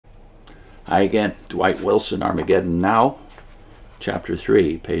Hi again, Dwight Wilson, Armageddon Now, Chapter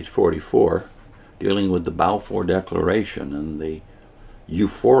 3, page 44, dealing with the Balfour Declaration and the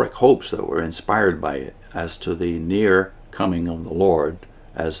euphoric hopes that were inspired by it as to the near coming of the Lord,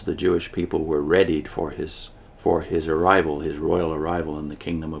 as the Jewish people were readied for his arrival, his royal arrival in the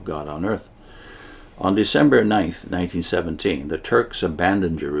kingdom of God on earth. On December 9th, 1917, the Turks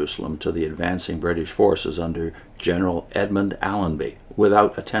abandoned Jerusalem to the advancing British forces under General Edmund Allenby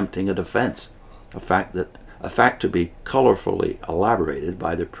without attempting a defense, a fact to be colorfully elaborated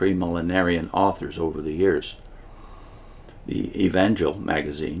by the Premillenarian authors over the years. The Evangel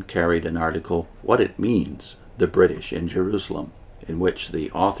magazine carried an article, "What It Means, the British in Jerusalem," in which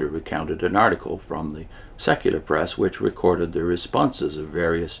the author recounted an article from the secular press which recorded the responses of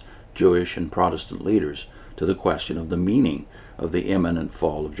various Jewish and Protestant leaders to the question of the meaning of the imminent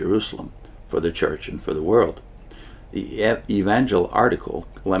fall of Jerusalem for the church and for the world. The Evangel article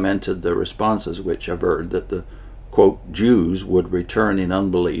lamented the responses which averred that the, quote, Jews would return in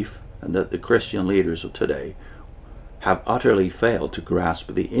unbelief, and that the Christian leaders of today have utterly failed to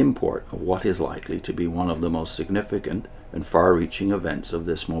grasp the import of what is likely to be one of the most significant and far-reaching events of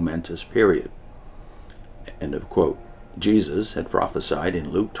this momentous period. End of quote. Jesus had prophesied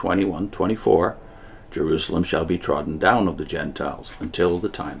in Luke 21:24, Jerusalem shall be trodden down of the Gentiles until the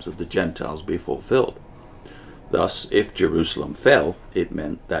times of the Gentiles be fulfilled. Thus, if Jerusalem fell, it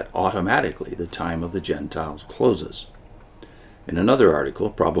meant that automatically the time of the Gentiles closes. In another article,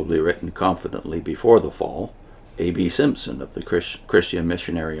 probably written confidently before the fall, A.B. Simpson of the Christian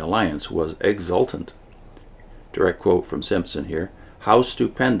Missionary Alliance was exultant. Direct quote from Simpson here, "How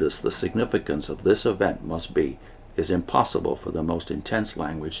stupendous the significance of this event must be is impossible for the most intense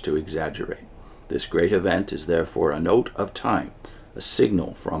language to exaggerate. This great event is therefore a note of time, a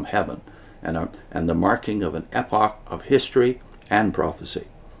signal from heaven, and the marking of an epoch of history and prophecy.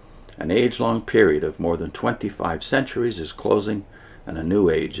 An age-long period of more than 25 centuries is closing, and a new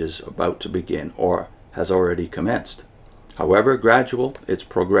age is about to begin or has already commenced. However gradual its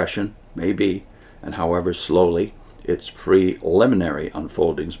progression may be, and however slowly its preliminary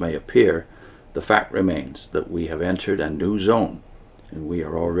unfoldings may appear, the fact remains that we have entered a new zone, and we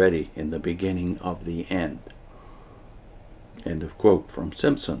are already in the beginning of the end." End of quote from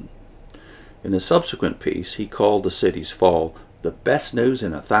Simpson. In a subsequent piece, he called the city's fall the best news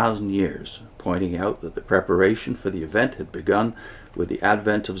in 1,000 years, pointing out that the preparation for the event had begun with the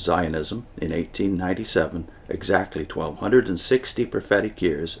advent of Zionism in 1897, exactly 1,260 prophetic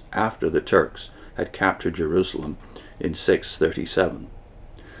years after the Turks had captured Jerusalem in 637.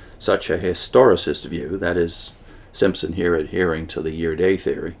 Such a historicist view, that is, Simpson here adhering to the year-day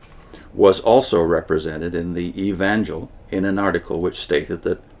theory, was also represented in the Evangel in an article which stated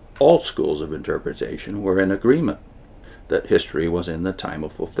that all schools of interpretation were in agreement that history was in the time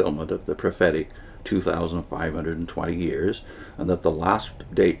of fulfillment of the prophetic 2,520 years, and that the last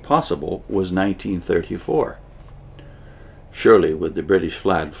date possible was 1934. Surely, with the British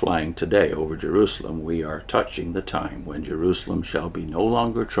flag flying today over Jerusalem, we are touching the time when Jerusalem shall be no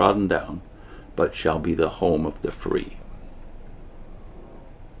longer trodden down, but shall be the home of the free.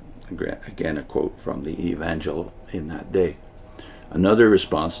 Again, a quote from the Evangel in that day. Another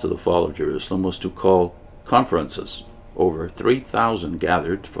response to the fall of Jerusalem was to call conferences. Over 3,000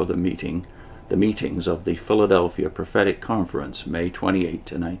 gathered for the meetings of the Philadelphia Prophetic Conference, May 28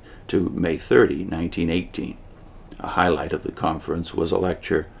 to May 30, 1918. A highlight of the conference was a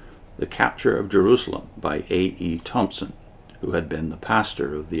lecture, "The Capture of Jerusalem," by A.E. Thompson, who had been the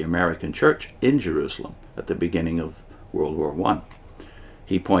pastor of the American church in Jerusalem at the beginning of World War I.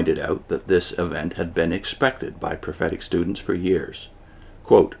 He pointed out that this event had been expected by prophetic students for years.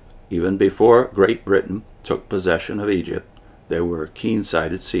 Quote, "Even before Great Britain took possession of Egypt, there were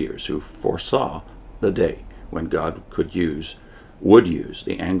keen-sighted seers who foresaw the day when God would use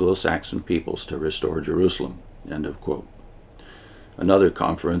the Anglo-Saxon peoples to restore Jerusalem." End of quote. Another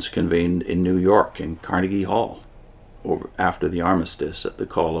conference convened in New York in Carnegie Hall after the armistice at the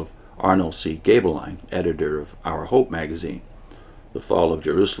call of Arno C Gaebelein, editor of Our Hope magazine. The fall of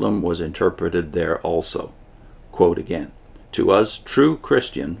Jerusalem was interpreted there also. Quote again, "To us true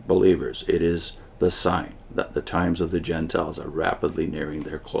Christian believers it is the sign that the times of the Gentiles are rapidly nearing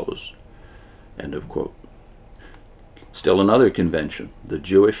their close." End of quote. Still another convention, the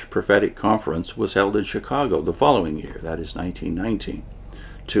Jewish Prophetic Conference, was held in Chicago the following year, that is 1919.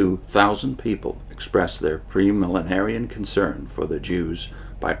 2,000 people expressed their premillenarian concern for the Jews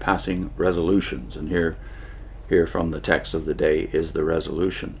by passing resolutions, and here from the text of the day is the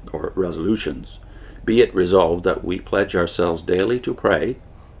resolution, or resolutions. "Be it resolved that we pledge ourselves daily to pray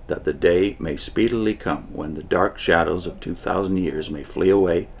that the day may speedily come when the dark shadows of 2,000 years may flee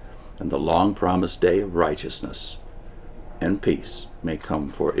away, and the long-promised day of righteousness and peace may come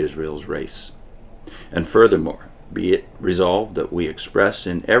for Israel's race. And furthermore, be it resolved that we express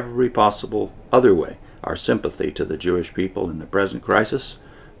in every possible other way our sympathy to the Jewish people in the present crisis,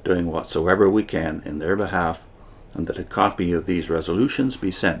 doing whatsoever we can in their behalf, and that a copy of these resolutions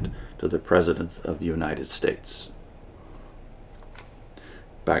be sent to the President of the United States.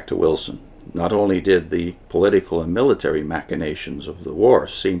 Back to Wilson. Not only did the political and military machinations of the war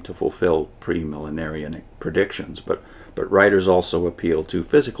seem to fulfill premillenarian predictions, but writers also appealed to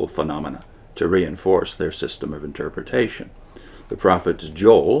physical phenomena to reinforce their system of interpretation. The prophets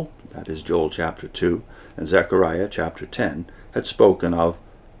Joel, that is Joel chapter 2, and Zechariah chapter 10, had spoken of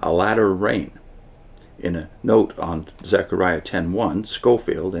a latter rain. In a note on Zechariah 10:1,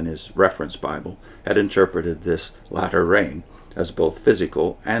 Schofield, in his reference Bible, had interpreted this latter rain as both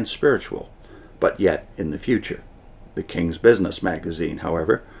physical and spiritual, but yet in the future. The King's Business magazine,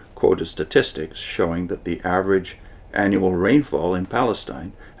 however, quoted statistics showing that the average annual rainfall in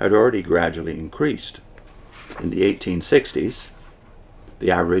Palestine had already gradually increased. In the 1860s,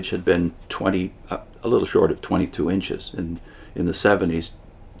 the average had been a little short of 22 inches. In the 70s,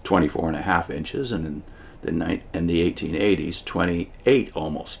 24.5 inches, and in the 1880s, 28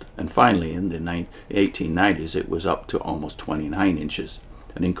 almost. And finally, in the 1890s, it was up to almost 29 inches,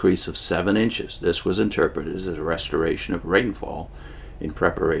 an increase of 7 inches. This was interpreted as a restoration of rainfall in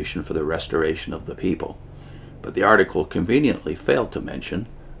preparation for the restoration of the people. But the article conveniently failed to mention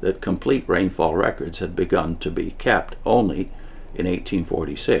that complete rainfall records had begun to be kept only in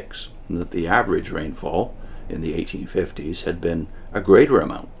 1846, and that the average rainfall in the 1850s had been a greater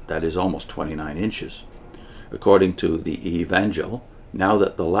amount, that is almost 29 inches. According to the Evangel, now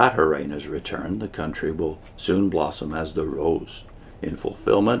that the latter rain has returned, the country will soon blossom as the rose, in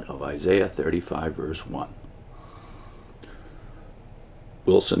fulfillment of Isaiah 35 verse 1.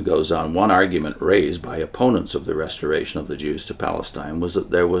 Wilson goes on, one argument raised by opponents of the restoration of the Jews to Palestine was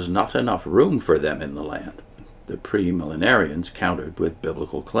that there was not enough room for them in the land. The premillenarians countered with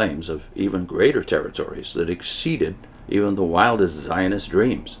biblical claims of even greater territories that exceeded even the wildest Zionist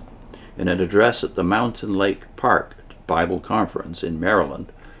dreams. In an address at the Mountain Lake Park Bible Conference in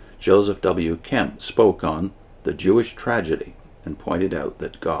Maryland, Joseph W. Kemp spoke on the Jewish tragedy and pointed out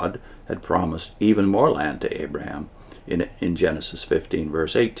that God had promised even more land to Abraham in Genesis 15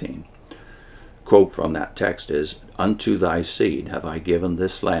 verse 18. Quote from that text is, "Unto thy seed have I given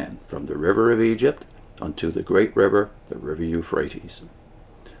this land, from the river of Egypt unto the great river, the river Euphrates."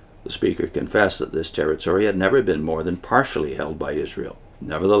 The speaker confessed that this territory had never been more than partially held by Israel.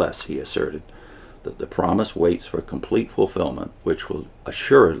 Nevertheless, he asserted that the promise waits for complete fulfillment, which will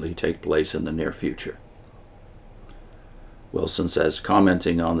assuredly take place in the near future. Wilson says,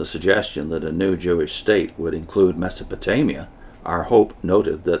 commenting on the suggestion that a new Jewish state would include Mesopotamia, our hope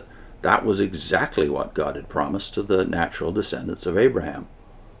noted that that was exactly what God had promised to the natural descendants of Abraham.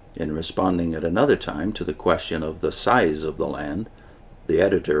 In responding at another time to the question of the size of the land, the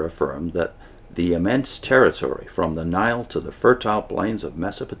editor affirmed that the immense territory from the Nile to the fertile plains of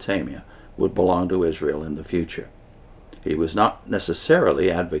Mesopotamia would belong to Israel in the future. He was not necessarily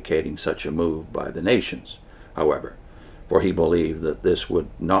advocating such a move by the nations, however, for he believed that this would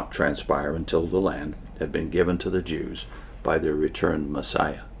not transpire until the land had been given to the Jews by their returned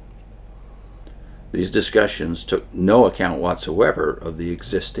Messiah. These discussions took no account whatsoever of the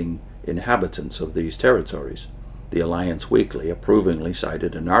existing inhabitants of these territories. The Alliance Weekly approvingly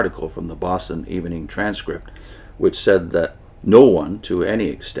cited an article from the Boston Evening Transcript which said that no one to any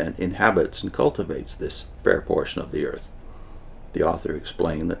extent inhabits and cultivates this fair portion of the earth. The author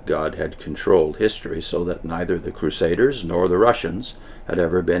explained that God had controlled history so that neither the Crusaders nor the Russians had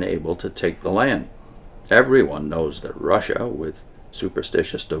ever been able to take the land. Everyone knows that Russia, with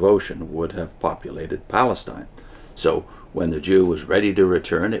superstitious devotion, would have populated Palestine. So when the Jew was ready to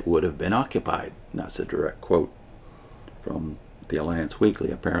return, it would have been occupied. That's a direct quote from the Alliance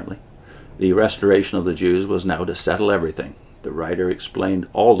Weekly, apparently. The restoration of the Jews was now to settle everything. The writer explained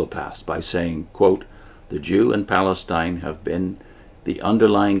all the past by saying, quote, "The Jew in Palestine have been the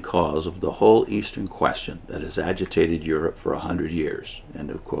underlying cause of the whole Eastern question that has agitated Europe for 100 years." End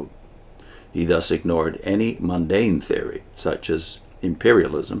of quote. He thus ignored any mundane theory, such as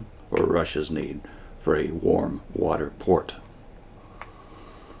imperialism or Russia's need for a warm water port.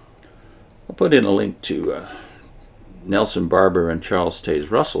 I'll put in a link to Nelson Barber and Charles Taze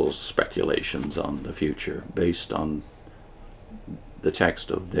Russell's speculations on the future based on the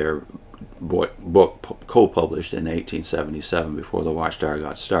text of their book co-published in 1877 before the Watchtower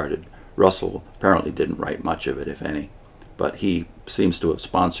got started. Russell apparently didn't write much of it, if any, but he seems to have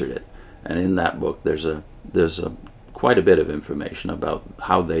sponsored it. And in that book there's a quite a bit of information about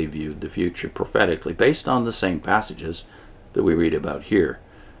how they viewed the future prophetically, based on the same passages that we read about here,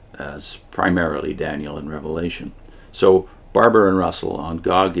 as primarily Daniel and Revelation. So Barber and Russell on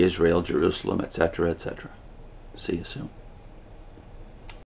Gog, Israel, Jerusalem, etc., etc. See you soon.